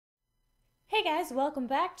Hey guys, welcome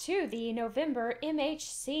back to the November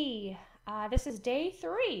MHC. This is day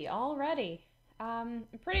 3 already. I'm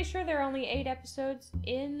pretty sure there are only 8 episodes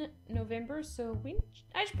in November, so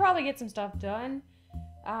I should probably get some stuff done.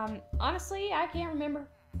 Honestly, I can't remember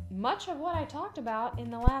much of what I talked about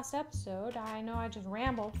in the last episode. I know I just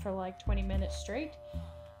rambled for like 20 minutes straight.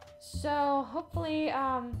 So hopefully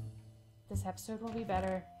this episode will be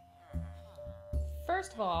better.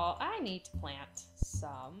 First of all, I need to plant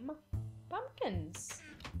some pumpkins,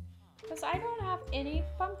 because I don't have any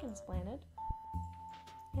pumpkins planted.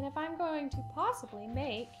 And if I'm going to possibly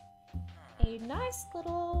make a nice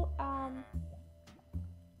little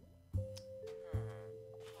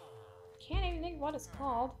can't even think what it's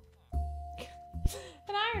called,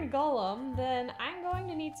 an iron golem, then I'm going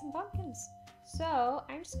to need some pumpkins. So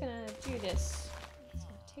I'm just gonna do this. I'm just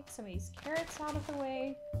gonna take some of these carrots out of the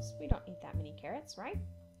way, because we don't need that many carrots, right?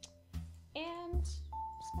 And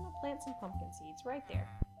I'm just gonna plant some pumpkin seeds right there.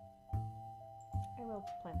 I will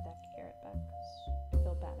plant that carrot back because I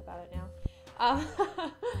feel bad about it now.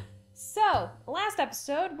 So, last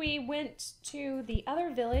episode we went to the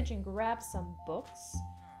other village and grabbed some books,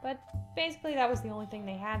 but basically that was the only thing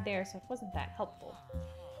they had there, so it wasn't that helpful.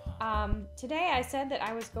 Today I said that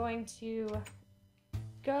I was going to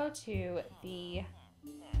go to the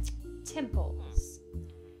temples.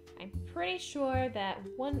 I'm pretty sure that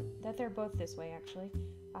they're both this way, actually.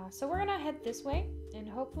 So we're gonna head this way, and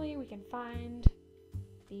hopefully we can find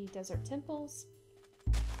the desert temples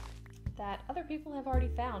that other people have already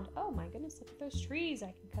found. Oh my goodness, look at those trees. I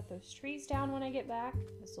can cut those trees down when I get back.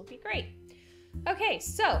 This will be great. Okay,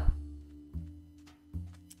 so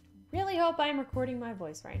really hope I'm recording my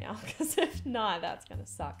voice right now, because if not, that's gonna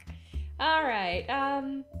suck. All right,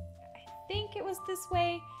 I think it was this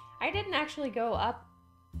way. I didn't actually go up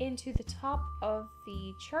into the top of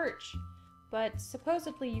the church, but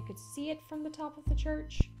supposedly you could see it from the top of the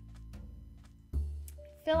church.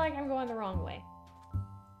 I feel like I'm going the wrong way,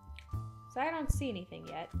 so I don't see anything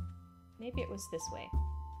yet. Maybe it was this way.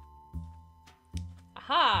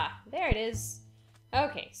 Aha! There it is.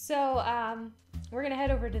 Okay, so we're gonna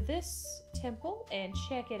head over to this temple and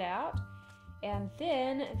check it out, and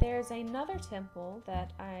then there's another temple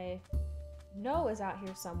that I know is out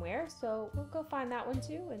here somewhere, so we'll go find that one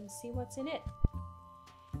too and see what's in it.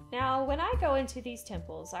 Now, when I go into these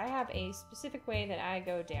temples, I have a specific way that I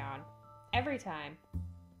go down every time,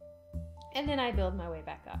 and then I build my way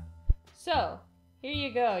back up. So, here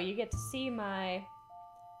you go. You get to see my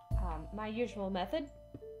my usual method.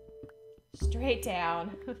 Straight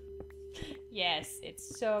down. Yes,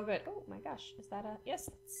 it's so good. Oh my gosh, is that yes,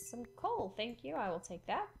 that's some coal. Thank you, I will take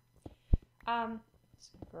that.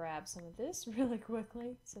 Just gonna grab some of this really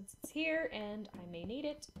quickly since it's here and I may need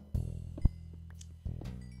it.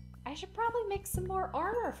 I should probably make some more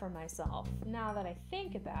armor for myself, now that I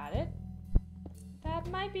think about it. That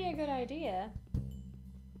might be a good idea,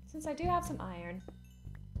 since I do have some iron.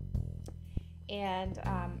 And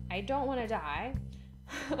I don't want to die.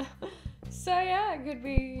 So yeah, it could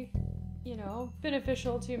be, you know,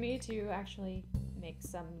 beneficial to me to actually make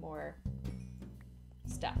some more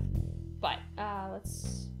stuff. But I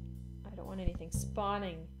don't want anything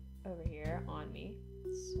spawning over here on me.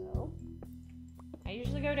 So I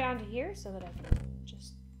usually go down to here so that I can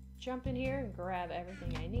just jump in here and grab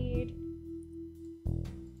everything I need.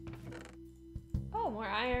 Oh, more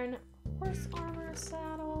iron. Horse armor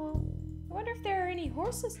saddle. I wonder if there are any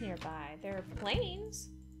horses nearby. There are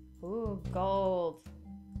plains. Ooh, gold.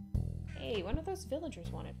 Hey, one of those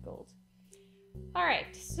villagers wanted gold.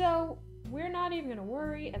 Alright, so we're not even going to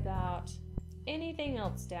worry about anything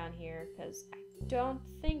else down here, because I don't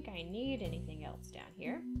think I need anything else down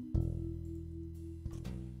here.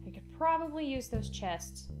 I could probably use those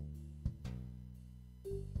chests.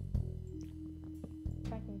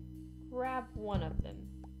 If I can grab one of them.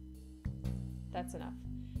 That's enough.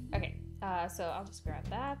 Okay, so I'll just grab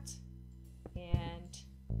that. And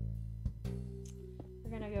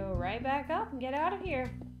we're gonna go right back up and get out of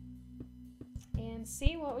here. And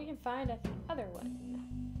see what we can find at the other one.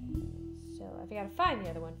 So I've got to find the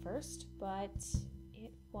other one first, but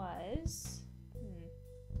it was...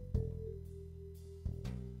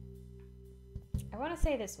 I want to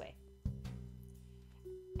say this way.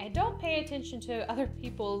 I don't pay attention to other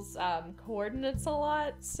people's coordinates a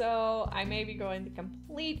lot, so I may be going the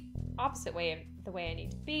complete opposite way of the way I need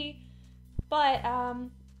to be, but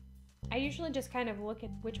I usually just kind of look at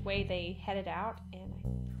which way they headed out, and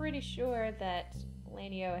I'm pretty sure that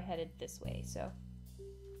Lanio headed this way, so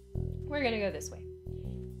we're gonna go this way.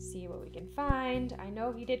 See what we can find. I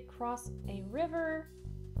know he did cross a river.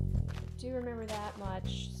 I do remember that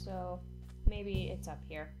much, so maybe it's up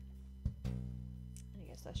here.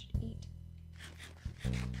 guess I should eat.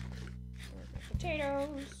 There's my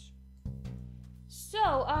potatoes. So,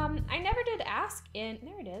 I never did ask in...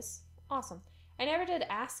 There it is. Awesome. I never did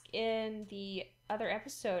ask in the other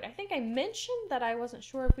episode. I think I mentioned that I wasn't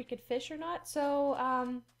sure if we could fish or not.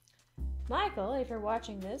 So, Michael, if you're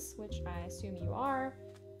watching this, which I assume you are,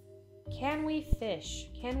 can we fish?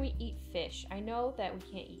 Can we eat fish? I know that we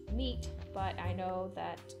can't eat meat, but I know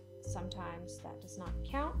that sometimes that does not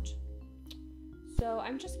count. So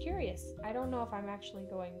I'm just curious. I don't know if I'm actually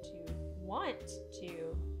going to want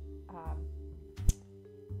to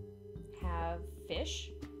have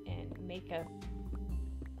fish and make a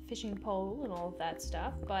fishing pole and all of that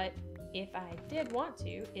stuff, but if I did want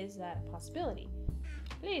to, is that a possibility?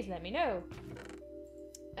 Please let me know.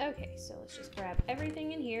 Okay, so let's just grab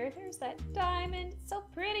everything in here. There's that diamond. It's so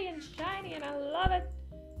pretty and shiny and I love it.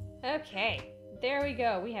 Okay, there we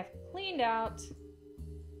go. We have cleaned out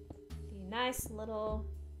the nice little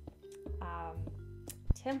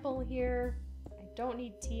temple here. I don't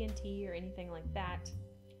need TNT or anything like that.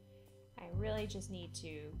 I really just need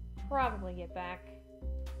to probably get back.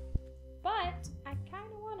 But I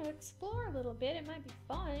kind of want to explore a little bit. It might be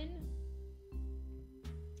fun.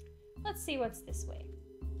 Let's see what's this way.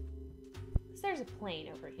 So there's a plane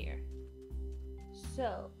over here.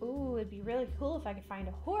 So, ooh, it'd be really cool if I could find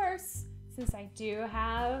a horse, since I do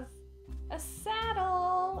have a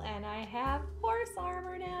saddle and I have horse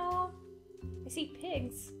armor now. I see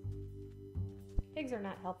pigs. Pigs are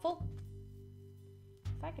not helpful.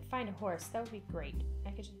 If I could find a horse, that would be great.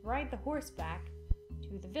 I could just ride the horse back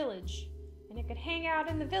to the village and it could hang out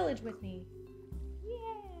in the village with me.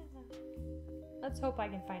 Yeah. Let's hope I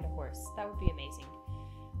can find a horse. That would be amazing.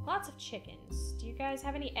 Lots of chickens. Do you guys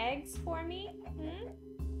have any eggs for me?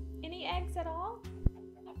 Any eggs at all?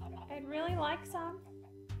 I'd really like some.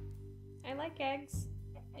 I like eggs.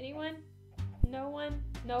 Anyone? No one?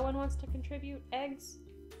 No one wants to contribute eggs?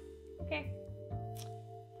 Okay.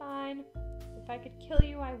 Fine. If I could kill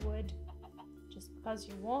you, I would. Just because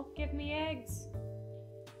you won't give me eggs.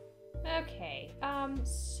 Okay,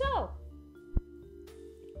 so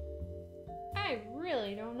I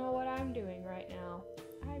really don't know what I'm doing right now.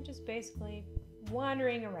 I'm just basically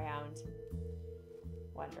wandering around.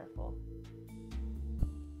 Wonderful.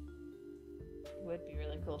 It would be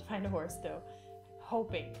really cool to find a horse, though. I'm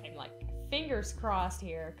hoping. I'm like, fingers crossed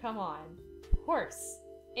here. Come on. Horse.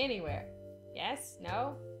 Anywhere. Yes?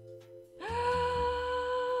 No?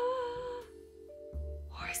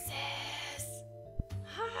 Horses!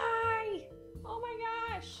 Hi! Oh my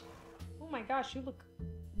gosh! Oh my gosh, you look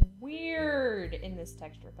weird in this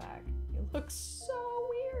texture pack. You look so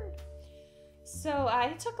weird. So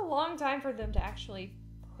it took a long time for them to actually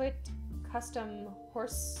put custom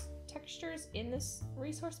horse textures in this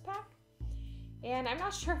resource pack. And I'm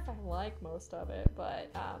not sure if I like most of it,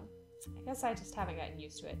 but I guess I just haven't gotten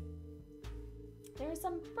used to it. There's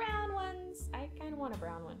some brown ones. I kind of want a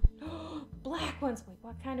brown one. Black ones. Wait,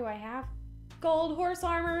 what kind do I have? Gold horse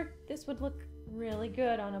armor. This would look really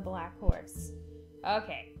good on a black horse.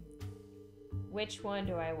 Okay. Which one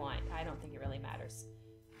do I want? I don't think it really matters.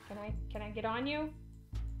 Can I get on you?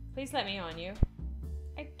 Please let me on you.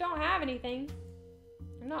 I don't have anything.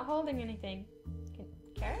 I'm not holding anything.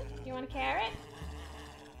 Carrot? You want a carrot?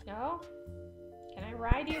 No? Can I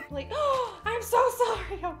ride you, please? Oh, I'm so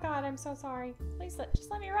sorry. Oh God, I'm so sorry. Please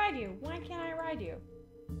just let me ride you. Why can't I ride you?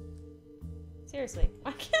 Seriously,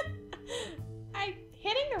 why can't I'm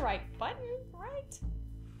hitting the right button, right?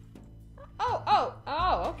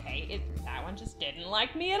 Oh, okay. That one just didn't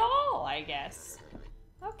like me at all, I guess.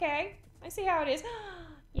 Okay, I see how it is.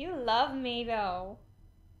 You love me, though.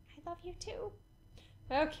 I love you, too.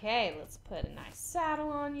 Okay, let's put a nice saddle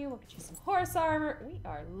on you. We'll get you some horse armor. We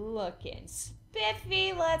are looking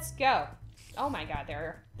spiffy. Let's go. Oh my God,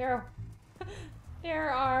 there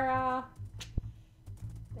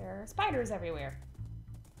are spiders everywhere.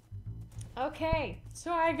 Okay,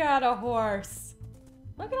 so I got a horse.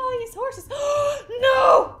 Look at all these horses.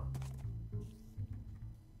 No!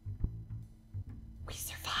 We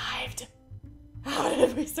survived. How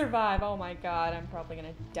did we survive? Oh my God, I'm probably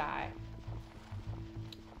gonna die.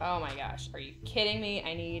 Oh my gosh, are you kidding me?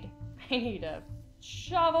 I need a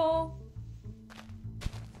shovel.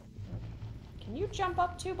 Can you jump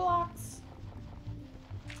up 2 blocks?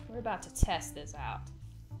 We're about to test this out.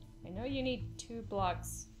 I know you need 2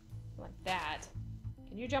 blocks like that.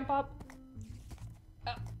 Can you jump up?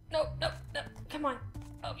 Oh, no. Come on.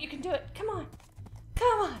 Oh, you can do it. Come on.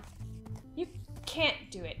 Come on. You can't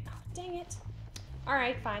do it. Oh, dang it. All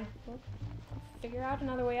right, fine. We'll figure out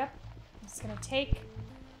another way up. It's gonna take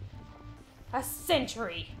a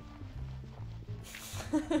century.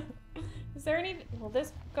 Is there any... Will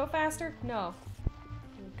this go faster? No.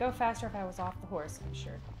 It would go faster if I was off the horse, I'm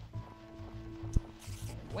sure.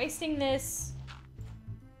 I'm wasting this.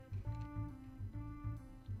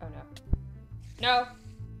 Oh, no. No.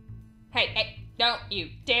 Hey, hey, don't you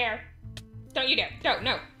dare. Don't you dare.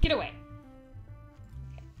 No, get away.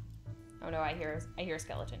 Okay. Oh no, I hear a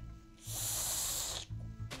skeleton.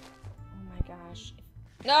 Oh my gosh.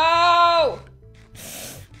 No!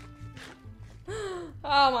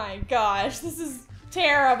 Oh my gosh, this is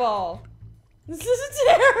terrible. This is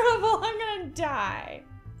terrible. I'm gonna die.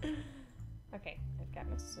 Okay, I've got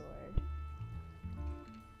my sword.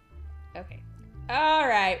 Okay. All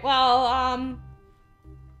right. Well,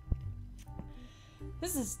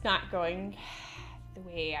 this is not going the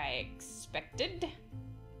way I expected.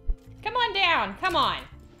 Come on down. Come on.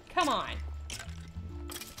 Come on.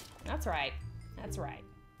 That's right. That's right.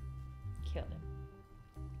 Killed him.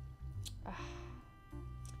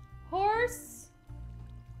 Horse?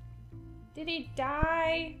 Did he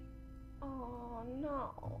die? Oh,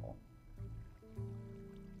 no.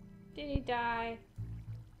 Did he die?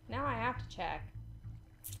 Now I have to check.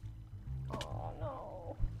 Oh,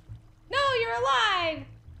 no. No, you're alive!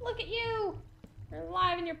 Look at you! You're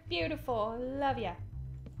alive and you're beautiful. I love ya.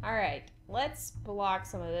 Alright, let's block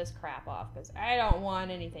some of this crap off, because I don't want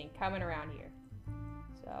anything coming around here.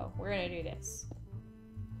 So, we're gonna do this.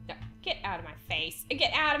 No, get out of my face.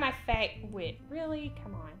 Get out of my face. Wait, really?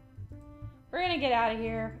 Come on. We're gonna get out of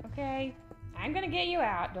here, okay? I'm gonna get you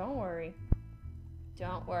out. Don't worry.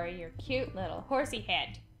 Don't worry, your cute little horsey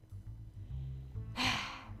head.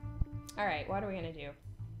 Alright, what are we gonna do?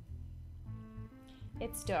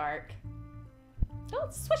 It's dark.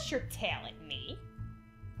 Don't switch your tail at me.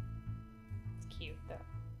 It's cute, though.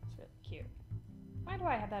 It's really cute. Why do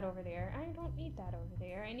I have that over there? I don't need that over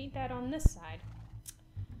there. I need that on this side.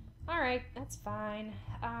 Alright, that's fine.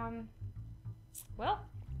 Well.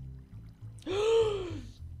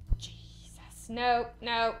 Jesus. No,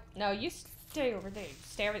 no, no. You stay over there.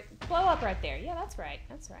 Stay over there. Blow up right there. Yeah, that's right.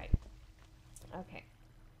 That's right. Okay.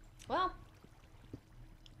 Well.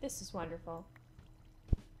 This is wonderful.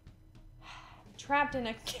 Trapped in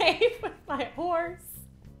a cave with my horse.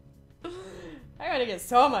 I'm gonna get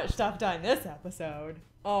so much stuff done this episode.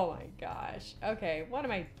 Oh my gosh. Okay, what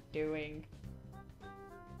am I doing?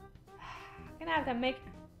 I'm gonna have to make...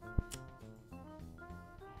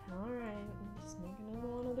 Alright, just make another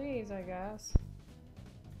one of these, I guess.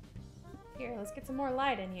 Here, let's get some more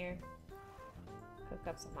light in here. Cook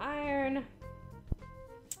up some iron.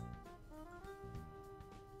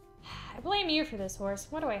 I blame you for this, horse.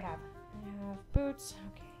 What do I have? I have boots.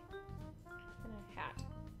 Okay. And a hat.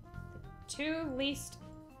 The two least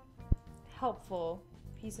helpful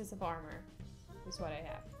pieces of armor is what I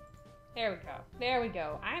have. There we go. There we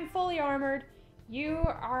go. I'm fully armored. You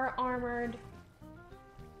are armored.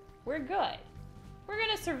 We're good. We're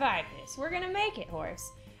gonna survive this. We're gonna make it,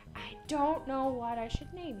 horse. I don't know what I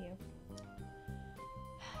should name you. Okay.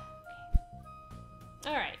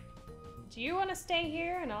 Alright. Do you want to stay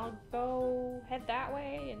here and I'll go head that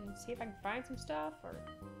way and see if I can find some stuff, or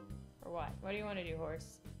what? What do you want to do,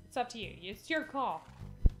 horse? It's up to you. It's your call.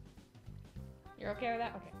 You're okay with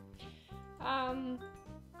that? Okay.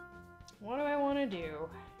 What do I want to do?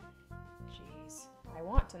 Jeez. I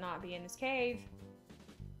want to not be in this cave,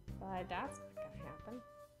 but that's not gonna happen.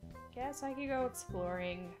 Guess I could go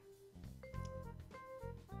exploring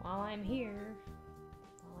while I'm here.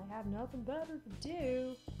 While I have nothing better to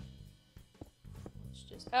do.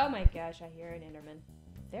 Just, oh my gosh, I hear an Enderman.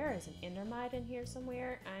 If there is an Endermite in here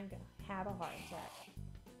somewhere, I'm gonna have a heart attack.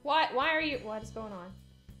 What? Why are you? What is going on?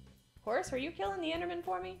 Horse, are you killing the Enderman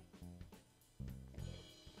for me?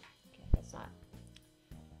 Okay, that's not.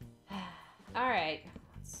 Alright,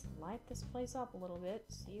 let's light this place up a little bit,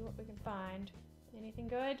 see what we can find. Anything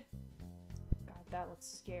good? God, that looks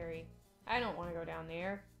scary. I don't want to go down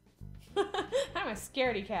there. I'm a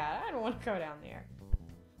scaredy cat. I don't want to go down there.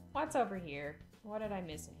 What's over here? What did I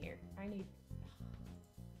miss in here? I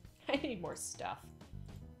need more stuff.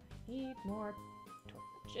 I need more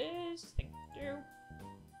torches. Thank you.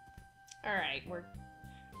 Alright, we're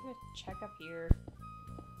gonna check up here.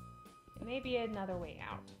 There may be another way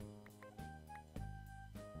out.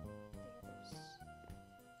 There's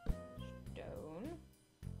stone.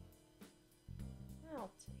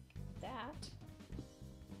 I'll take that.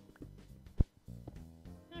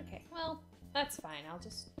 Okay, well, that's fine. I'll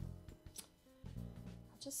just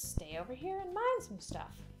stay over here and mine some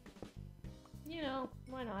stuff. You know,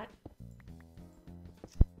 why not?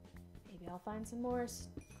 Maybe I'll find some more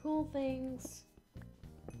cool things.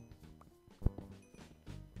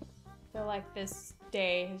 I feel like this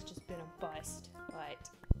day has just been a bust, but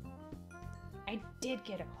I did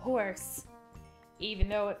get a horse. Even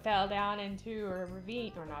though it fell down into a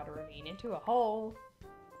ravine, or not a ravine, into a hole.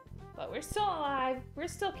 But we're still alive. We're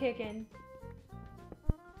still kicking.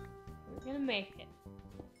 We're gonna make it.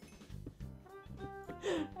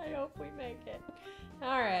 I hope we make it.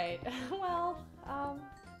 Alright, well,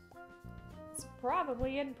 it's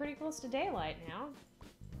probably getting pretty close to daylight now.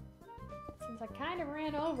 Since I kind of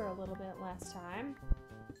ran over a little bit last time.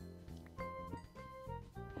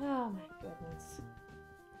 Oh my goodness.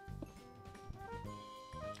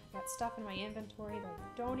 Got stuff in my inventory that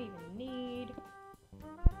I don't even need.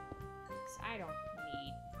 'Cause I don't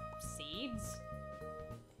need seeds.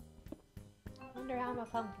 I wonder how my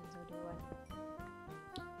pumpkins are doing.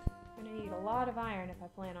 I'm gonna need a lot of iron if I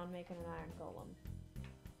plan on making an iron golem.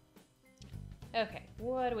 Okay,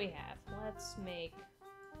 what do we have? Let's make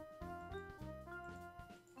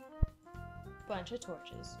a bunch of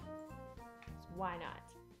torches. 'Cause why not?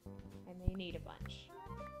 I may need a bunch.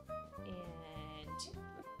 And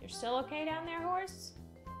you're still okay down there, horse?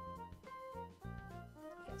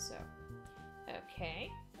 Guess so.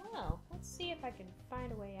 Okay, well, let's see if I can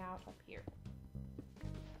find a way out up here.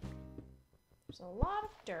 There's a lot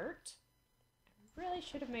of dirt. I really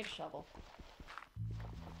should have made a shovel.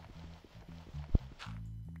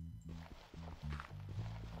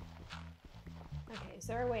 Okay, is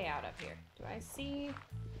there a way out up here? Do I see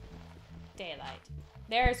daylight?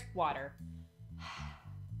 There's water.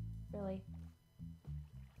 Really?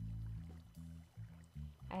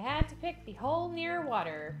 I had to pick the hole near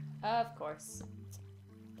water. Of course.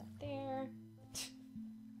 Up there.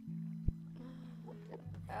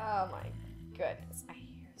 Oh my goodness. I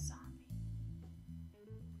hear a zombie.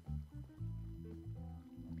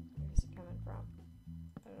 Where's it coming from?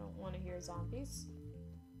 I don't want to hear zombies.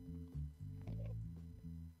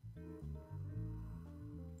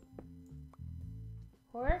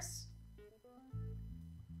 Horse?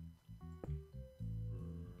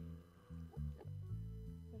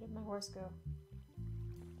 Where did my horse go?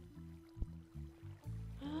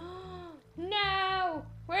 No!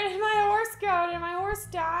 Where did my horse go? Did my horse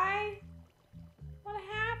die? What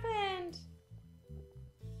happened?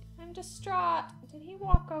 I'm distraught. Did he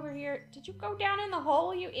walk over here? Did you go down in the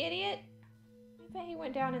hole, you idiot? I bet he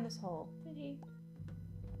went down in this hole. Did he?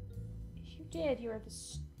 If you did, you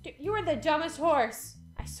were the dumbest horse.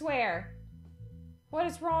 I swear. What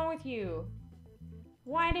is wrong with you?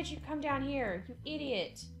 Why did you come down here, you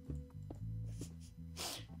idiot?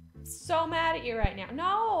 I'm so mad at you right now.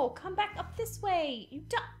 No, come back up this way.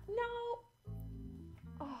 No.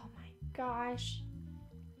 Oh my gosh.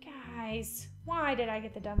 Guys, why did I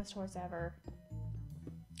get the dumbest horse ever?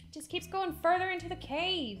 It just keeps going further into the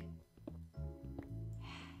cave.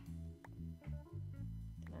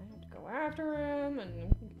 I have to go after him and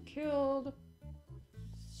get killed.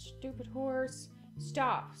 Stupid horse.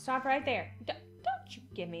 Stop. Stop right there. Don't you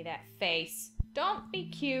give me that face. Don't be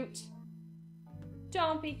cute.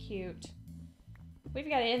 Don't be cute. We've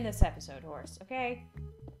got to end this episode, horse, okay?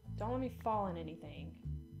 Don't let me fall in anything.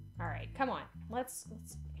 Alright, come on. Let's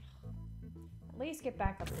at least get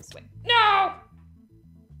back up this way. No!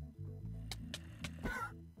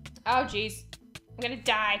 Oh, jeez. I'm gonna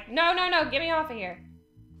die. No, no, no. Get me off of here.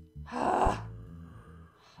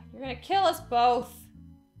 You're gonna kill us both.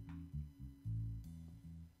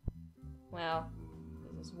 Well,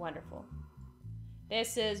 this is wonderful.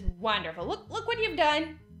 This is wonderful. Look what you've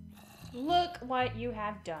done. Look what you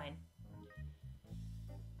have done.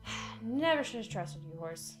 Never should have trusted you,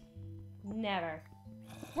 horse. Never.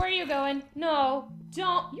 Where are you going? No,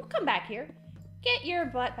 don't. You come back here. Get your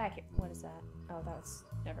butt back here. What is that? Oh, that was...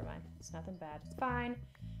 Never mind. It's nothing bad. It's fine.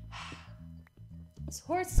 This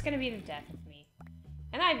horse is gonna be the death of me.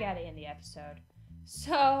 And I've got to end the episode.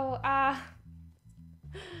 So, I'm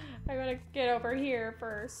gonna get over here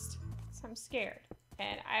first. So I'm scared.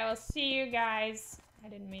 And I will see you guys. I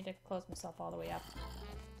didn't mean to close myself all the way up.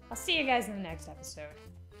 I'll see you guys in the next episode.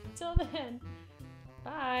 Until then,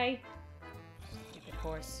 bye. Stupid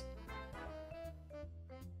horse.